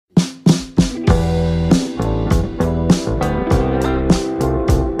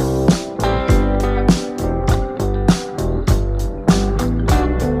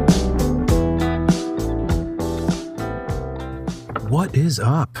is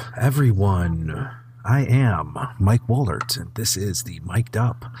up, everyone? I am Mike Woolert, and this is the Mic'd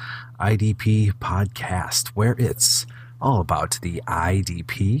Up IDP podcast, where it's all about the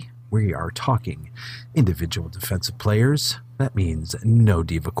IDP. We are talking individual defensive players. That means no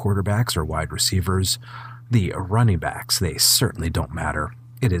diva quarterbacks or wide receivers. The running backs, they certainly don't matter.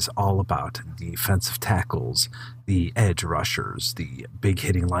 It is all about defensive tackles, the edge rushers, the big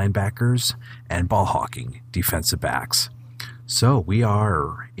hitting linebackers, and ball hawking defensive backs. So we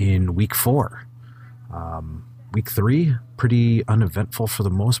are in week 4. Week 3, pretty uneventful for the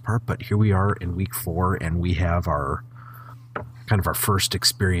most part, but here we are in week 4, and we have our first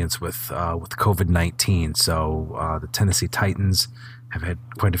experience with COVID-19. So the Tennessee Titans have had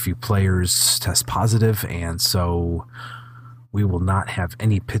quite a few players test positive, and so we will not have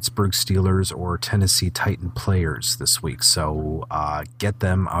any Pittsburgh Steelers or Tennessee Titan players this week. So get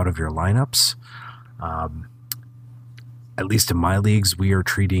them out of your lineups. At least in my leagues, we are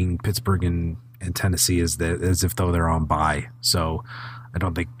treating Pittsburgh and Tennessee as if though they're on bye. So I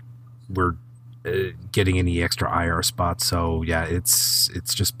don't think we're getting any extra IR spots. So yeah, it's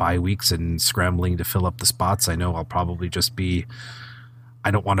just bye weeks and scrambling to fill up the spots. I know I'll probably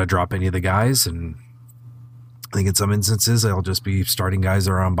I don't want to drop any of the guys, and I think in some instances I'll just be starting guys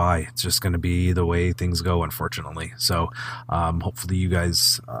that are on bye. It's just going to be the way things go, unfortunately. So hopefully you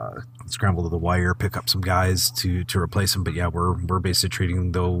guys scramble to the wire, pick up some guys to replace them. But yeah, we're basically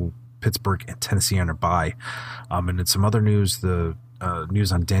treating though Pittsburgh and Tennessee on a bye. And in some other news, the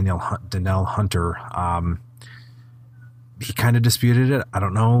news on Danielle Hunter, he kind of disputed it. I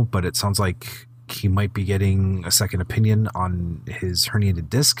don't know, but it sounds like he might be getting a second opinion on his herniated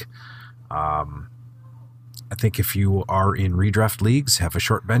disc. I think if you are in redraft leagues, have a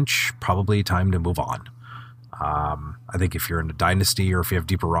short bench, probably time to move on. I think if you're in a dynasty or if you have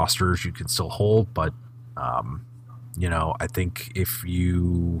deeper rosters, you can still hold. But, I think if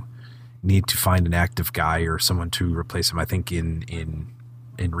you need to find an active guy or someone to replace him, I think in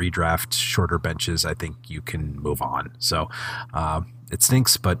redraft shorter benches, I think you can move on. So it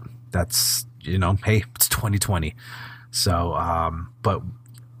stinks, but that's, hey, it's 2020. So, but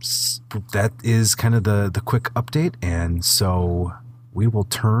that is kind of the quick update, and so we will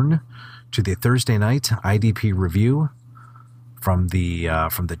turn to the Thursday night IDP review from the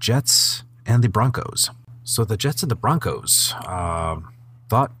Jets and the Broncos. So the Jets and the Broncos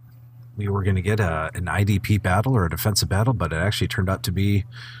thought we were going to get an IDP battle or a defensive battle, but it actually turned out to be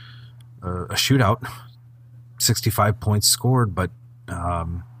a shootout. 65 points scored, but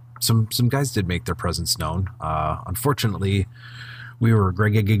some guys did make their presence known. Unfortunately, we were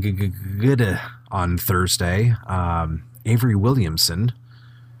good on Thursday. Avery Williamson,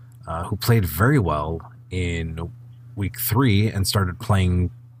 who played very well in week 3 and started playing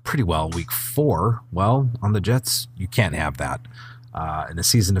pretty well week 4. Well, on the Jets, you can't have that. In a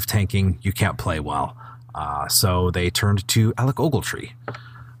season of tanking, you can't play well. So they turned to Alec Ogletree.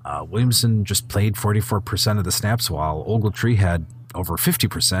 Williamson just played 44% of the snaps, while Ogletree had over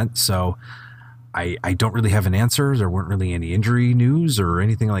 50%. So I don't really have an answer. There weren't really any injury news or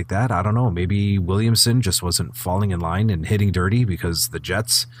anything like that. I don't know. Maybe Williamson just wasn't falling in line and hitting dirty because the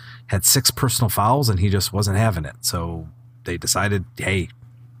Jets had 6 personal fouls and he just wasn't having it. So they decided, hey,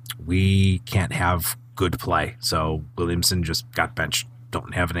 we can't have good play. So Williamson just got benched.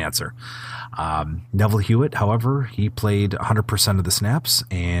 Don't have an answer. Neville Hewitt, however, he played 100% of the snaps,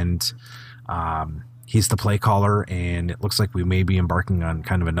 and he's the play caller, and it looks like we may be embarking on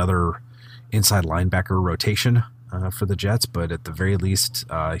kind of another inside linebacker rotation for the Jets, but at the very least,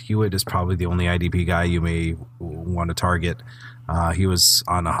 Hewitt is probably the only IDP guy you may want to target. He was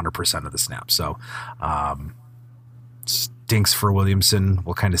on 100% of the snaps, so stinks for Williamson.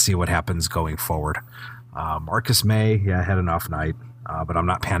 We'll kind of see what happens going forward. Marcus May, had an off night, but I'm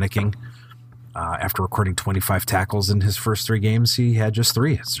not panicking. After recording 25 tackles in his first 3 games, he had just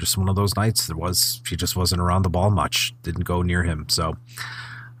 3. It's just one of those nights. He just wasn't around the ball much, didn't go near him, so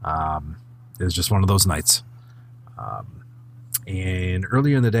it was just one of those nights. And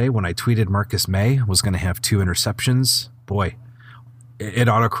earlier in the day, when I tweeted Marcus May was going to have 2 interceptions, boy, it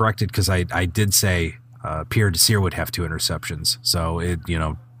auto-corrected because I did say Pierre Desir would have 2 interceptions. So it,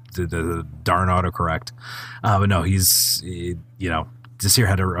 the darn autocorrect. But no, Desir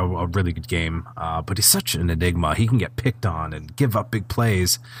had a really good game, but he's such an enigma. He can get picked on and give up big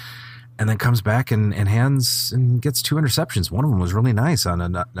plays, and then comes back and gets 2 interceptions. One of them was really nice on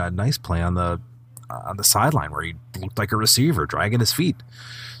a nice play on the sideline where he looked like a receiver dragging his feet.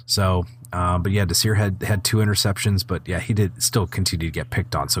 So, but yeah, Desir had 2 interceptions, but yeah, he did still continue to get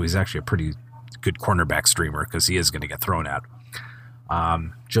picked on. So he's actually a pretty good cornerback streamer because he is going to get thrown at.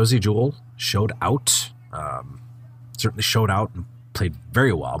 Josey Jewell showed out, certainly showed out and played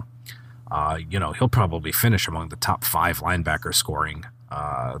very well. He'll probably finish among the top 5 linebacker scoring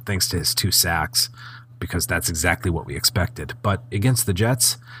thanks to his 2 sacks, because that's exactly what we expected. But against the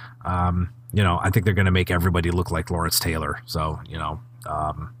Jets, I think they're going to make everybody look like Lawrence Taylor. So,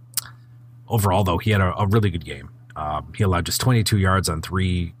 overall, though, he had a really good game. He allowed just 22 yards on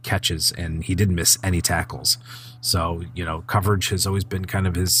 3 catches, and he didn't miss any tackles. So, coverage has always been kind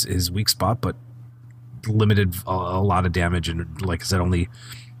of his weak spot, but limited a lot of damage. And like I said,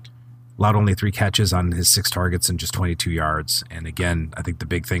 allowed only 3 catches on his 6 targets and just 22 yards. And again, I think the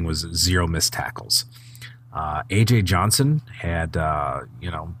big thing was 0 missed tackles. A.J. Johnson had,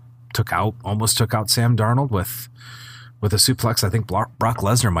 almost took out Sam Darnold with a suplex I think Brock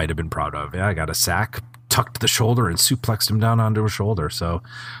Lesnar might have been proud of. Yeah, I got a sack, tucked the shoulder, and suplexed him down onto his shoulder. So,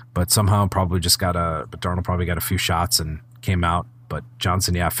 but somehow but Darnold probably got a few shots and came out. But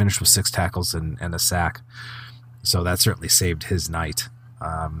Johnson, finished with 6 tackles and a sack. So that certainly saved his night.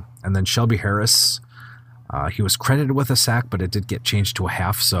 And then Shelby Harris, he was credited with a sack, but it did get changed to a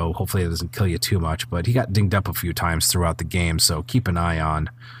half, so hopefully it doesn't kill you too much. But he got dinged up a few times throughout the game, so keep an eye on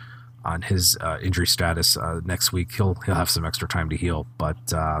his injury status. Next week he'll have some extra time to heal. But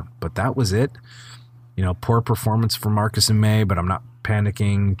that was it. Poor performance for Marcus and May, but I'm not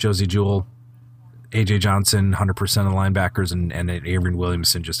panicking. Josie Jewell, A.J. Johnson, 100% of the linebackers, and Adrian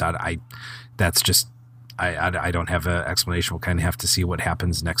Williamson just out. I don't have an explanation. We'll kind of have to see what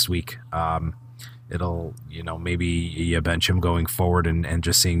happens next week. It'll, maybe you bench him going forward and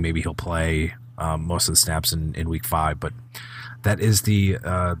just seeing maybe he'll play most of the snaps in week 5. But that is the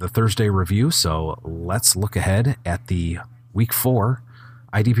Thursday review. So let's look ahead at the week 4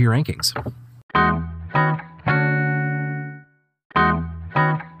 IDP rankings.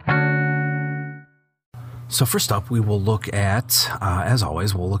 So first up, we will look at, as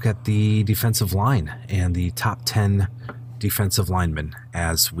always, we'll look at the defensive line and the top 10 defensive linemen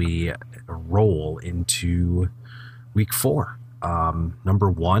as we roll into week 4. Number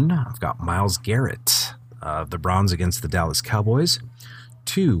 1, I've got Myles Garrett, the Browns against the Dallas Cowboys.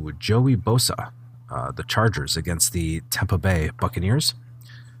 2, Joey Bosa, the Chargers against the Tampa Bay Buccaneers.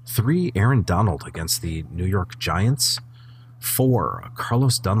 3, Aaron Donald against the New York Giants. 4,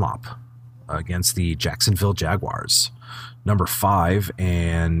 Carlos Dunlap against the Jacksonville Jaguars. Number 5,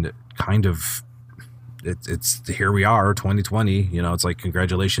 and kind of it's here we are, 2020. It's like,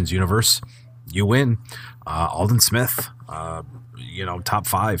 congratulations, universe, you win. Aldon Smith, top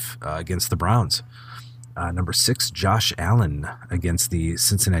 5 against the Browns. Number 6, Josh Allen against the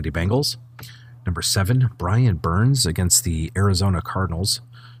Cincinnati Bengals. Number 7, Brian Burns against the Arizona Cardinals.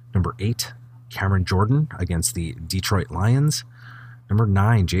 Number 8, Cameron Jordan against the Detroit Lions. Number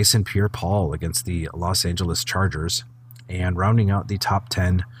 9, Jason Pierre-Paul against the Los Angeles Chargers. And rounding out the top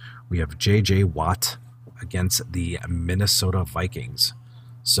 10, we have J.J. Watt against the Minnesota Vikings.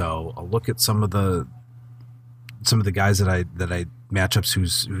 So a look at some of the guys that I matchups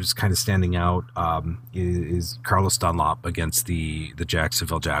who's kind of standing out is Carlos Dunlap against the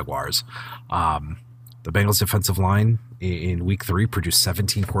Jacksonville Jaguars. The Bengals defensive line in week 3 produced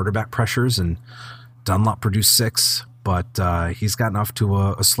 17 quarterback pressures, and Dunlap produced 6. But he's gotten off to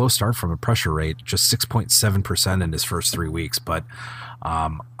a slow start from a pressure rate, just 6.7% in his first 3 weeks. But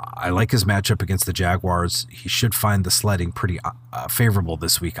I like his matchup against the Jaguars. He should find the sledding pretty favorable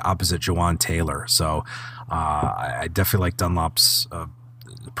this week opposite Jawan Taylor. So I definitely like Dunlap's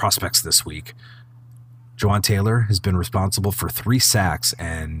prospects this week. Jawan Taylor has been responsible for 3 sacks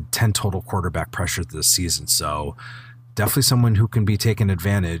and 10 total quarterback pressures this season. So definitely someone who can be taken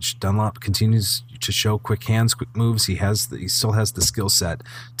advantage. Dunlap continues to show quick hands, quick moves. He still has the skill set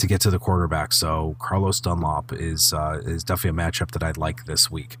to get to the quarterback. So Carlos Dunlap is definitely a matchup that I'd like this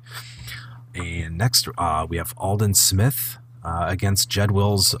week. And next we have Aldon Smith against Jed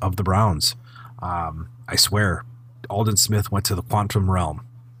Wills of the Browns. I swear, Aldon Smith went to the quantum realm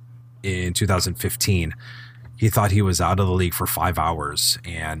in 2015. He thought he was out of the league for 5 hours,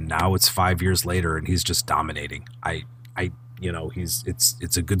 and now it's 5 years later, and he's just dominating.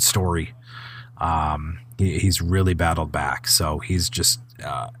 It's a good story. He's really battled back, so he's just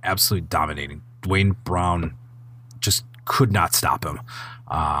absolutely dominating. Dwayne Brown just could not stop him.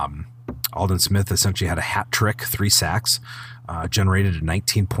 Aldon Smith essentially had a hat trick, 3 sacks, generated a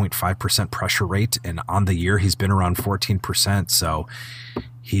 19.5% pressure rate, and on the year he's been around 14%. So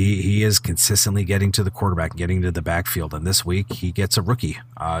he is consistently getting to the quarterback, getting to the backfield, and this week he gets a rookie.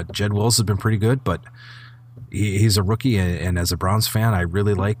 Jed Wills has been pretty good, but he's a rookie, and as a Browns fan, I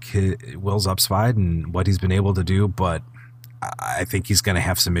really like Will's upside and what he's been able to do, but I think he's going to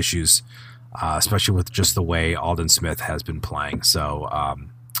have some issues, especially with just the way Aldon Smith has been playing. So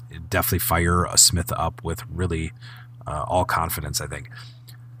definitely fire a Smith up with really all confidence, I think.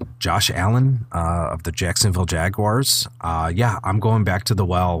 Josh Allen of the Jacksonville Jaguars. Yeah, I'm going back to the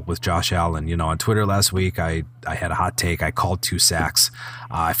well with Josh Allen. You know, on Twitter last week, I had a hot take. I called 2 sacks.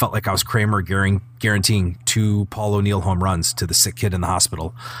 I felt like I was Kramer guaranteeing 2 Paul O'Neill home runs to the sick kid in the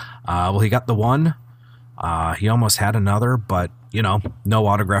hospital. Well, he got the one. He almost had another, but, you know, no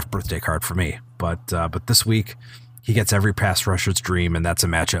autographed birthday card for me. But this week, he gets every pass rusher's dream, and that's a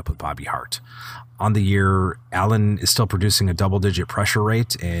matchup with Bobby Hart. On the year, Allen is still producing a double-digit pressure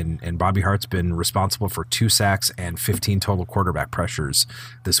rate, and Bobby Hart's been responsible for 2 sacks and 15 total quarterback pressures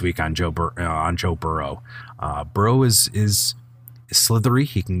this week on Joe Burrow. Burrow is slithery.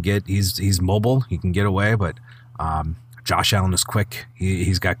 He's mobile. He can get away, but Josh Allen is quick.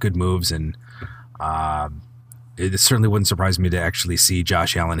 He's got good moves, and it certainly wouldn't surprise me to actually see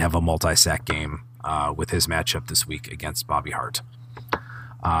Josh Allen have a multi-sack game with his matchup this week against Bobby Hart.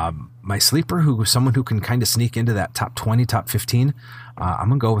 My sleeper, someone who can kind of sneak into that top 20, top 15, I'm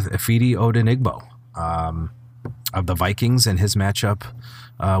going to go with Ifeadi Odenigbo of the Vikings and his matchup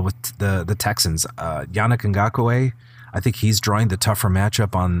with the Texans. Yannick Ngakoue, I think he's drawing the tougher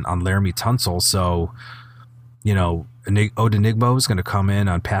matchup on Laramie Tunsil. So, you know, Odenigbo is going to come in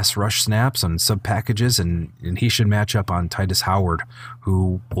on pass rush snaps, on sub packages, and he should match up on Titus Howard,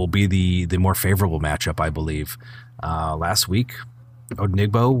 who will be the more favorable matchup, I believe. Last week,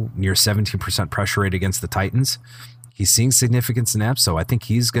 Odenigbo, near 17% pressure rate against the Titans. He's seeing significant snaps, so I think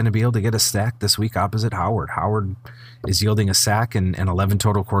he's going to be able to get a sack this week opposite Howard. Howard is yielding a sack and 11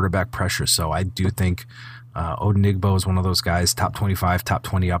 total quarterback pressure, so I do think Odenigbo is one of those guys, top 25, top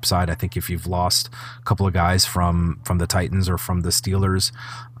 20 upside. I think if you've lost a couple of guys from the Titans or from the Steelers,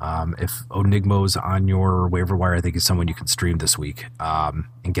 if Odenigbo's on your waiver wire, I think he's someone you can stream this week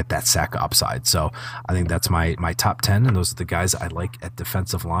and get that sack upside. So I think that's my top 10, and those are the guys I like at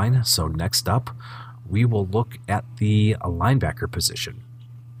defensive line. So next up, we will look at the linebacker position.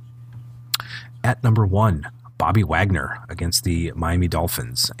 At number 1, Bobby Wagner against the Miami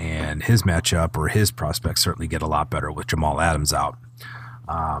Dolphins, and his matchup, or his prospects, certainly get a lot better with Jamal Adams out.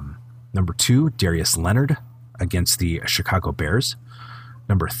 Number 2, Darius Leonard against the Chicago Bears.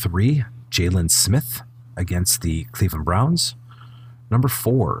 Number 3, Jalen Smith against the Cleveland Browns. Number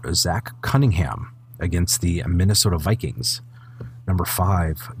 4, Zach Cunningham against the Minnesota Vikings. Number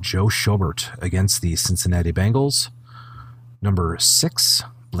 5, Joe Schobert against the Cincinnati Bengals. Number 6,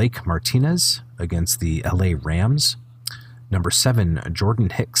 Blake Martinez against the LA Rams. Number 7, Jordan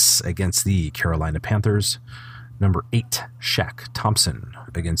Hicks against the Carolina Panthers. Number 8, Shaq Thompson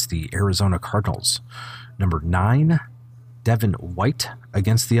against the Arizona Cardinals. Number 9, Devin White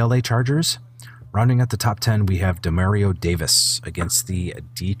against the LA Chargers. Rounding at the top 10, we have Demario Davis against the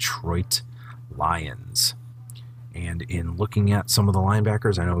Detroit Lions. And in looking at some of the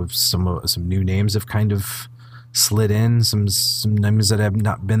linebackers, I know some new names have kind of slid in, some names that have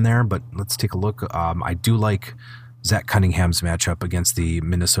not been there, but let's take a look. I do like Zach Cunningham's matchup against the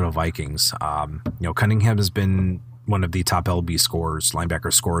Minnesota Vikings. Cunningham has been one of the top LB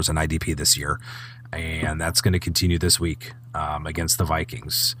linebacker scorers in IDP this year, and that's going to continue this week against the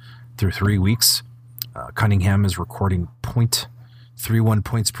Vikings. Through 3 weeks, Cunningham is recording 0.31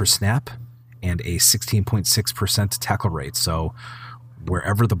 points per snap and a 16.6% tackle rate. So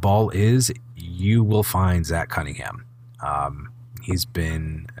wherever the ball is, you will find Zach Cunningham. He's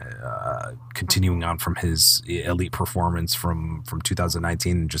been continuing on from his elite performance from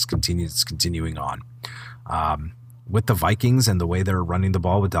 2019 and just continuing on. With the Vikings and the way they're running the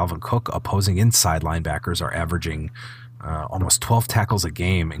ball with Dalvin Cook, opposing inside linebackers are averaging almost 12 tackles a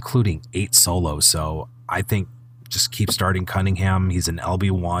game, including 8 solos. So I think just keep starting Cunningham. He's an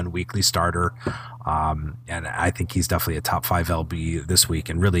LB1 weekly starter. And I think he's definitely a top 5 LB this week,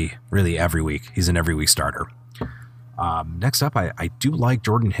 and really every week. He's an every week starter. Next up, I do like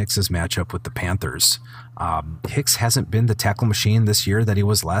Jordan Hicks's matchup with the Panthers. Hicks hasn't been the tackle machine this year that he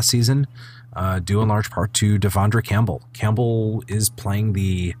was last season, due in large part to Devondre Campbell. Campbell is playing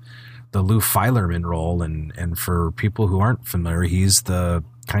the Lou Filerman role, and for people who aren't familiar, he's the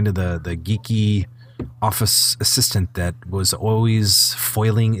kind of the geeky office assistant that was always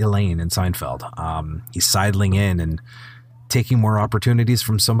foiling Elaine in Seinfeld. He's sidling in and taking more opportunities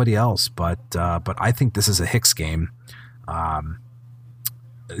from somebody else, but I think this is a Hicks game.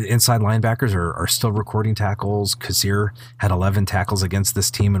 Inside linebackers are still recording tackles. Kazir had 11 tackles against this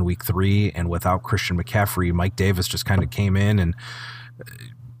team in week 3, and without Christian McCaffrey, Mike Davis just kind of came in and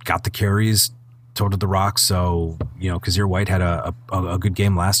got the carries, toted the rock. So, Kazir White had a good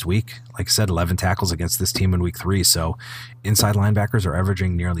game last week. Like I said, 11 tackles against this team in week 3. So inside linebackers are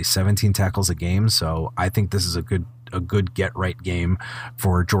averaging nearly 17 tackles a game. So I think this is a good get right game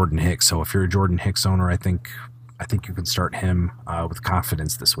for Jordan Hicks. So if you're a Jordan Hicks owner, I think I think you can start him with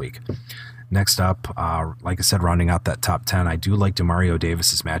confidence this week. Next up, like I said, rounding out that top 10, I do like Demario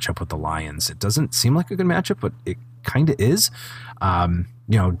Davis's matchup with the Lions. It doesn't seem like a good matchup, but it kind of is.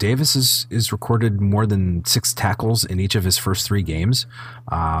 Davis is recorded more than 6 tackles in each of his first 3 games.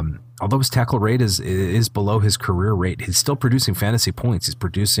 Although his tackle rate is below his career rate, he's still producing fantasy points. He's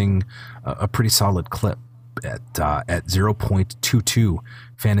producing a pretty solid clip at 0.22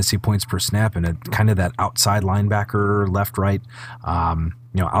 fantasy points per snap, and kind of that outside linebacker, left, right.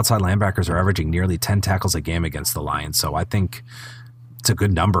 Outside linebackers are averaging nearly 10 tackles a game against the Lions, so I think it's a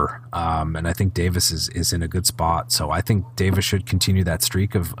good number, and I think Davis is in a good spot. So I think Davis should continue that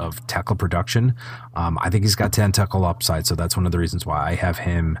streak of tackle production. I think he's got 10 tackle upside, so that's one of the reasons why I have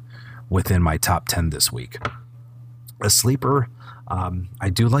him within my top 10 this week. A sleeper, I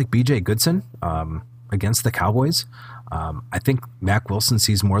do like BJ Goodson against the Cowboys. I think Mack Wilson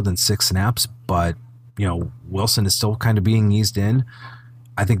sees more than 6 snaps, but Wilson is still kind of being eased in.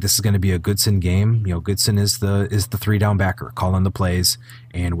 I think this is going to be a Goodson game. Goodson is the 3-down backer calling the plays,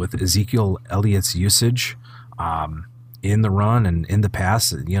 and with Ezekiel Elliott's usage in the run and in the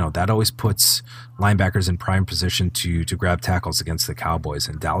pass, that always puts linebackers in prime position to grab tackles against the Cowboys.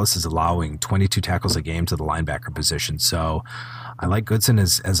 And Dallas is allowing 22 tackles a game to the linebacker position. So I like Goodson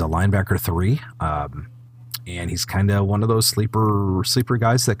as a linebacker 3, and he's kind of one of those sleeper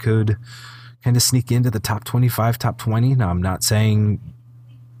guys that could kind of sneak into the top 25, top 20. Now, I'm not saying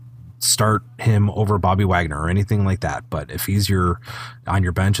start him over Bobby Wagner or anything like that, but if he's on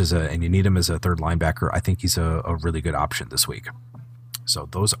your bench and you need him as a 3rd linebacker, I think he's a really good option this week. So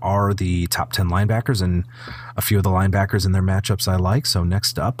those are the top 10 linebackers and a few of the linebackers and their matchups I like. So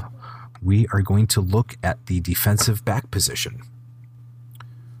next up, we are going to look at the defensive back position.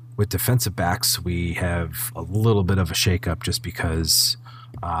 With defensive backs, we have a little bit of a shakeup just because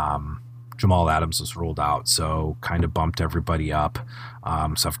Jamal Adams was ruled out, so kind of bumped everybody up.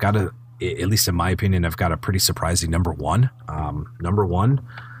 So I've got at least in my opinion, I've got a pretty surprising number 1. Number 1,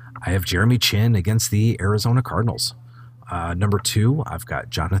 I have Jeremy Chinn against the Arizona Cardinals. Number 2, I've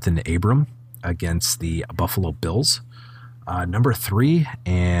got Jonathan Abram against the Buffalo Bills. Number 3,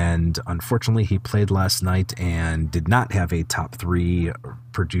 and unfortunately he played last night and did not have a top 3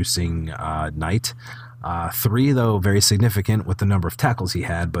 producing night. 3, though, very significant with the number of tackles he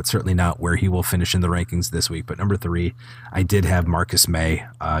had, but certainly not where he will finish in the rankings this week. But number 3, I did have Marcus May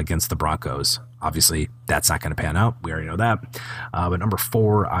against the Broncos. Obviously, that's not going to pan out. We already know that. But number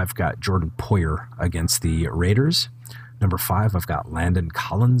 4, I've got Jordan Poyer against the Raiders. Number 5, I've got Landon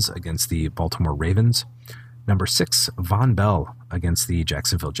Collins against the Baltimore Ravens. Number 6, Von Bell against the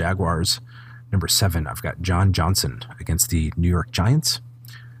Jacksonville Jaguars. Number 7, I've got John Johnson against the New York Giants.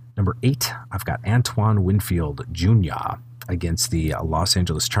 Number 8, I've got Antoine Winfield Jr. against the Los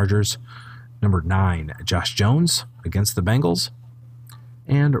Angeles Chargers. Number 9, Josh Jones against the Bengals.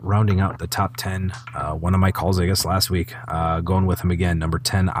 And rounding out the top 10, one of my calls, I guess, last week, going with him again. Number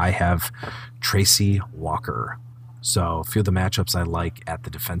 10, I have Tracy Walker. So a few of the matchups I like at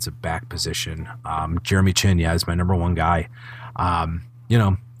the defensive back position. Jeremy Chinn, is my number 1 guy. I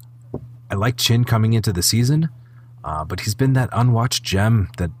like Chinn coming into the season, but he's been that unwatched gem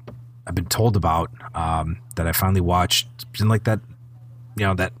that I've been told about, that I finally watched. It's been like that,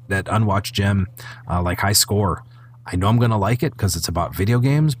 that unwatched gem, like High Score. I know I'm going to like it because it's about video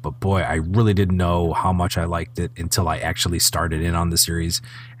games, but boy, I really didn't know how much I liked it until I actually started in on the series.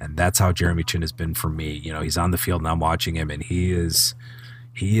 And that's how Jeremy Chinn has been for me. He's on the field and I'm watching him, and he is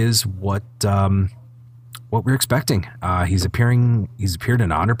what we're expecting. He's appeared in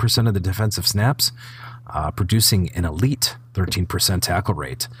 100% of the defensive snaps, producing an elite 13% tackle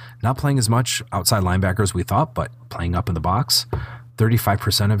rate. Not playing as much outside linebacker as we thought, but playing up in the box.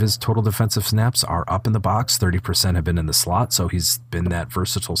 35% of his total defensive snaps are up in the box. 30% have been in the slot, so he's been that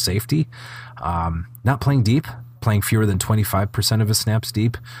versatile safety. Not playing deep, playing fewer than 25% of his snaps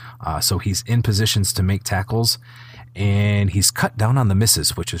deep, so he's in positions to make tackles, and he's cut down on the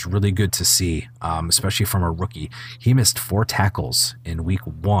misses, which is really good to see, especially from a rookie. He missed 4 tackles in week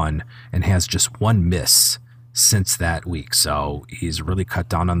 1 and has just 1 miss since that week, so he's really cut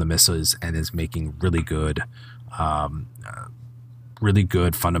down on the misses and is making really good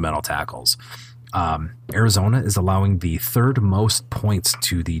fundamental tackles. Arizona is allowing the 3rd most points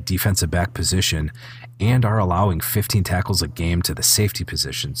to the defensive back position and are allowing 15 tackles a game to the safety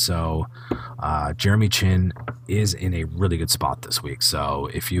position. So Jeremy Chinn is in a really good spot this week. So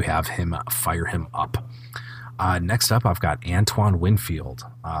if you have him, fire him up. Next up, I've got Antoine Winfield,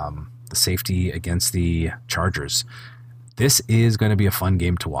 the safety against the Chargers. This is going to be a fun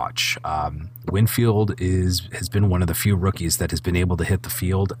game to watch. Winfield has been one of the few rookies that has been able to hit the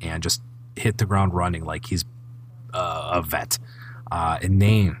field and just hit the ground running like he's a vet.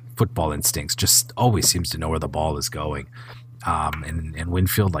 Inane football instincts, just always seems to know where the ball is going. And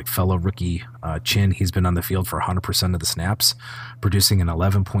Winfield, like fellow rookie Chin, he's been on the field for 100% of the snaps, producing an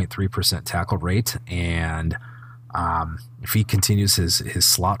 11.3% tackle rate. And if he continues his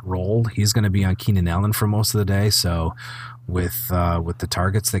slot role, he's going to be on Keenan Allen for most of the day. So with the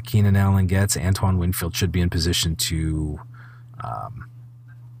targets that Keenan Allen gets, Antoine Winfield should be in position to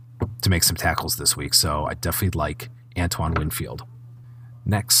make some tackles this week. So I definitely like Antoine Winfield.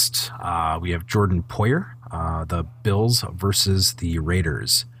 Next, we have Jordan Poyer, the Bills versus the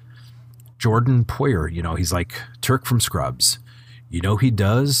Raiders. Jordan Poyer, he's like Turk from Scrubs. He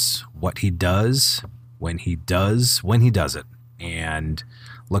does what he does when he does it. And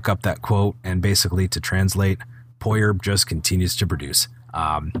look up that quote, and basically to translate, Poyer just continues to produce.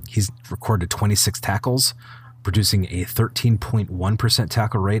 He's recorded 26 tackles, producing a 13.1%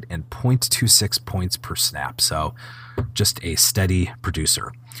 tackle rate and 0.26 points per snap. So just a steady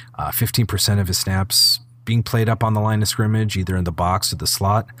producer. 15% of his snaps being played up on the line of scrimmage, either in the box or the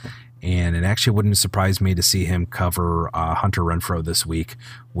slot. And it actually wouldn't surprise me to see him cover Hunter Renfrow this week,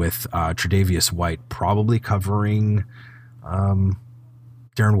 with Tre'Davious White probably covering Darren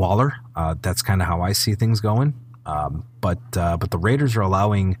Waller. That's kind of how I see things going. But the Raiders are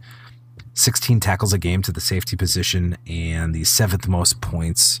allowing 16 tackles a game to the safety position and the 7th most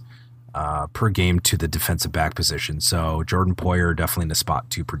points per game to the defensive back position. So Jordan Poyer definitely in a spot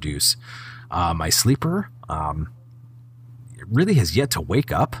to produce. My sleeper really has yet to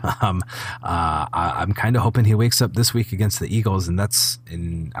wake up. I'm kind of hoping he wakes up this week against the Eagles,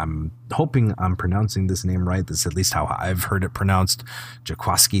 and I'm hoping I'm pronouncing this name right. That's at least how I've heard it pronounced.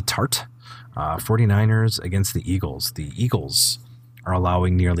 Jaquiski Tartt, 49ers against the Eagles. The Eagles are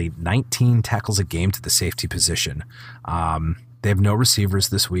allowing nearly 19 tackles a game to the safety position. They have no receivers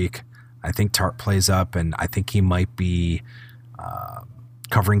this week. I think Tartt plays up, and I think he might be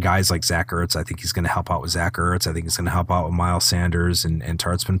covering guys like Zach Ertz. I think he's going to help out with Zach Ertz. I think he's going to help out with Miles Sanders, and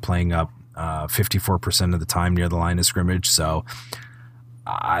Tartt's been playing up 54% of the time near the line of scrimmage. So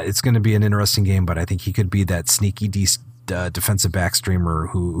it's going to be an interesting game, but I think he could be that sneaky defensive back streamer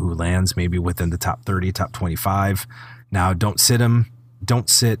who lands maybe within the top 30, top 25. Now, don't sit him. Don't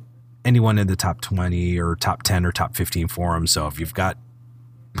sit anyone in the top 20 or top 10 or top 15 for him. So if you've got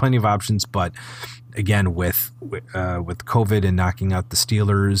plenty of options, but again, with COVID and knocking out the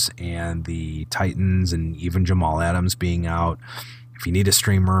Steelers and the Titans and even Jamal Adams being out, if you need a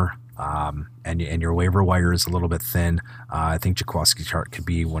streamer and your waiver wire is a little bit thin, I think Jaquiski Tartt could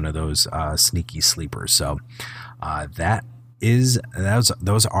be one of those sneaky sleepers. So those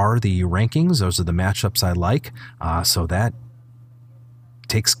are the rankings. Those are the matchups I like. So that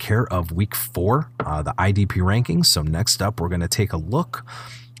takes care of week 4, the IDP rankings. So next up, we're going to take a look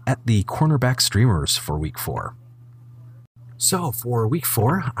at the cornerback streamers for week 4. So for week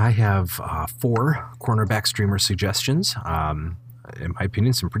 4, I have 4 cornerback streamer suggestions. In my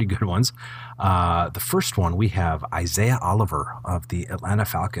opinion, some pretty good ones. The first one, we have Isaiah Oliver of the Atlanta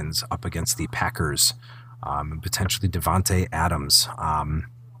Falcons up against the Packers, and potentially Davante Adams.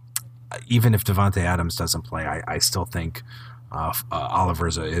 Even if Davante Adams doesn't play, I still think Oliver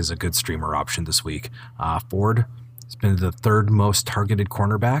is a good streamer option this week. Ford has been the 3rd most targeted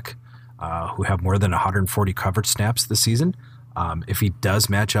cornerback, who have more than 140 coverage snaps this season. If he does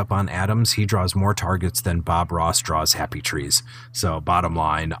match up on Adams, he draws more targets than Bob Ross draws happy trees. So bottom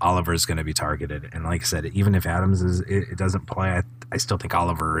line, Oliver is going to be targeted. And like I said, even if Adams it doesn't play, I still think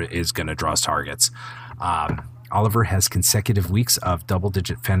Oliver is going to draw targets. Oliver has consecutive weeks of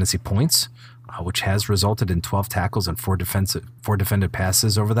double-digit fantasy points, which has resulted in 12 tackles and 4 defended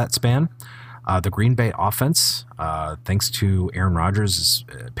passes over that span. The Green Bay offense, thanks to Aaron Rodgers'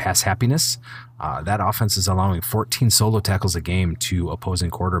 pass happiness, that offense is allowing 14 solo tackles a game to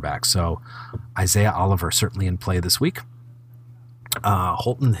opposing quarterbacks. So Isaiah Oliver certainly in play this week.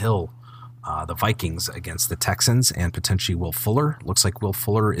 Holton Hill, the Vikings against the Texans, and potentially Will Fuller. Looks like Will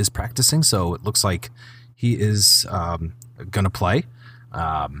Fuller is practicing, so it looks like he is going to play.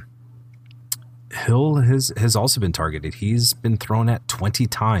 Hill has also been targeted. He's been thrown at 20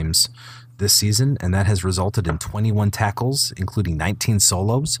 times this season, and that has resulted in 21 tackles, including 19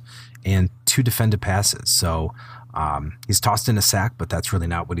 solos and 2 defended passes. So he's tossed in a sack, but that's really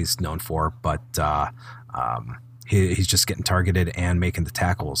not what he's known for. But he's just getting targeted and making the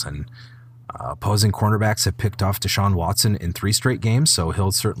tackles. And opposing cornerbacks have picked off Deshaun Watson in 3 straight games, so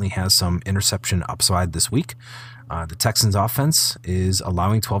Hill certainly has some interception upside this week. The Texans offense is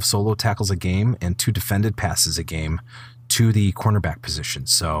allowing 12 solo tackles a game and 2 defended passes a game to the cornerback position.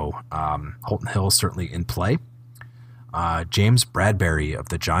 So Holton Hill is certainly in play. James Bradbury of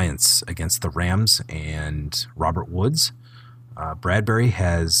the Giants against the Rams and Robert Woods. Bradbury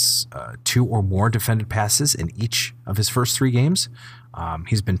has 2 or more defended passes in each of his first 3 games.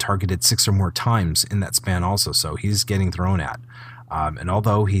 He's been targeted 6 or more times in that span also, so he's getting thrown at. And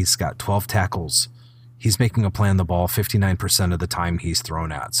although he's got 12 tackles, he's making a play on the ball 59% of the time he's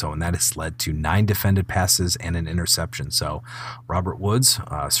thrown at. So, and that has led to 9 defended passes and an interception. So Robert Woods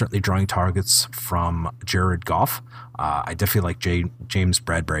certainly drawing targets from Jared Goff. I definitely like James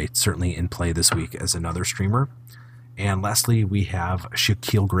Bradbury certainly in play this week as another streamer. And lastly, we have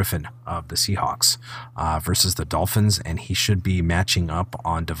Shaquille Griffin of the Seahawks versus the Dolphins, and he should be matching up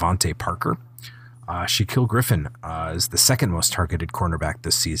on Devontae Parker. Shaquille Griffin is the second most targeted cornerback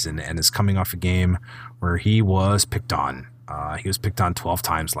this season and is coming off a game where he was picked on. He was picked on 12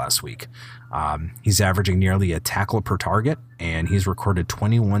 times last week. He's averaging nearly a tackle per target, and he's recorded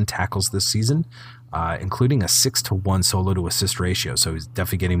 21 tackles this season, including a 6-to-1 solo to assist ratio. So he's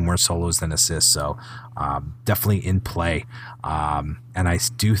definitely getting more solos than assists. So definitely in play. And I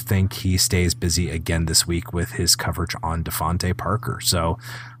do think he stays busy again this week with his coverage on Devontae Parker. So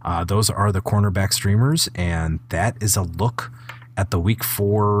those are the cornerback streamers, and that is a look at the week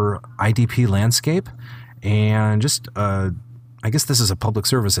 4 IDP landscape. And just, I guess this is a public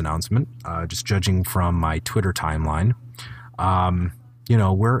service announcement, just judging from my Twitter timeline. You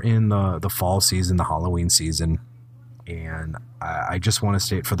know, we're in the fall season, the Halloween season, and I just want to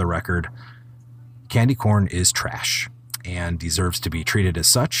state for the record, candy corn is trash and deserves to be treated as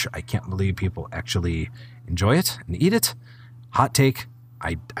such. I can't believe people actually enjoy it and eat it. Hot take,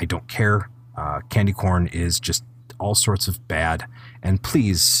 I don't care. Candy corn is just all sorts of bad, and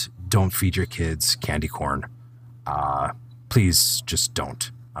please don't feed your kids candy corn. Please just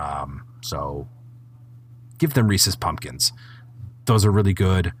don't. So give them Reese's Pumpkins. Those are really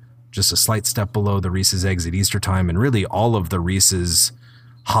good. Just a slight step below the Reese's Eggs at Easter time, and really all of the Reese's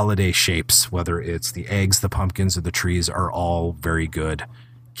holiday shapes, whether it's the eggs, the pumpkins, or the trees, are all very good.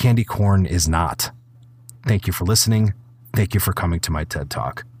 Candy corn is not. Thank you for listening. Thank you for coming to my TED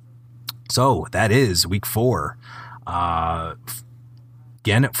Talk. So that is week 4.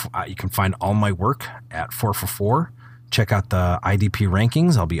 Again, you can find all my work at 4for4. Check out the IDP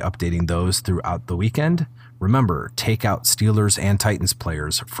rankings. I'll be updating those throughout the weekend. Remember, take out Steelers and Titans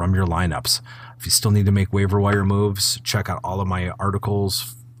players from your lineups. If you still need to make waiver wire moves, check out all of my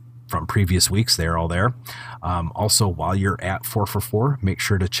articles from previous weeks. They're all there. Also, while you're at 4for4, make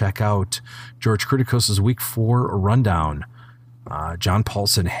sure to check out George Kritikos' week 4 rundown. John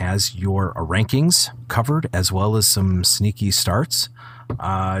Paulson has your rankings covered, as well as some sneaky starts.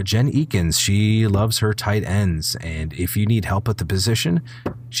 Jen Eakins, she loves her tight ends, and if you need help at the position,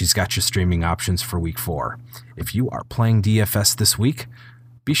 she's got your streaming options for week 4. If you are playing DFS this week,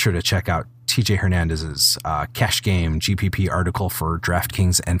 be sure to check out TJ Hernandez's Cash Game GPP article for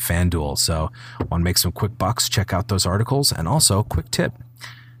DraftKings and FanDuel. So want to make some quick bucks, check out those articles. And also, quick tip,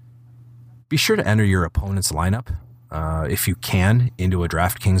 be sure to enter your opponent's lineup if you can into a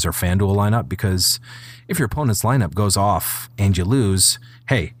DraftKings or FanDuel lineup, because if your opponent's lineup goes off and you lose,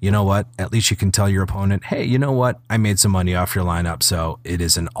 hey, you know what? At least you can tell your opponent, hey, you know what? I made some money off your lineup, so it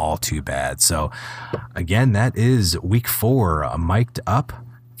isn't all too bad. So again, that is week 4 mic'd up.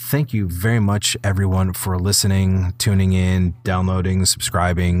 Thank you very much, everyone, for listening, tuning in, downloading,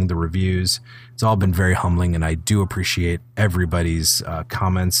 subscribing, the reviews. It's all been very humbling, and I do appreciate everybody's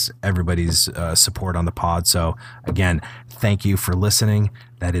comments, everybody's support on the pod. So again, thank you for listening.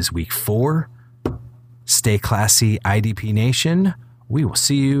 That is week 4. Stay classy, IDP Nation. We will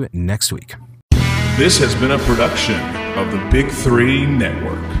see you next week. This has been a production of the Big 3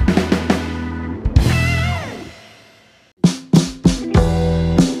 Network.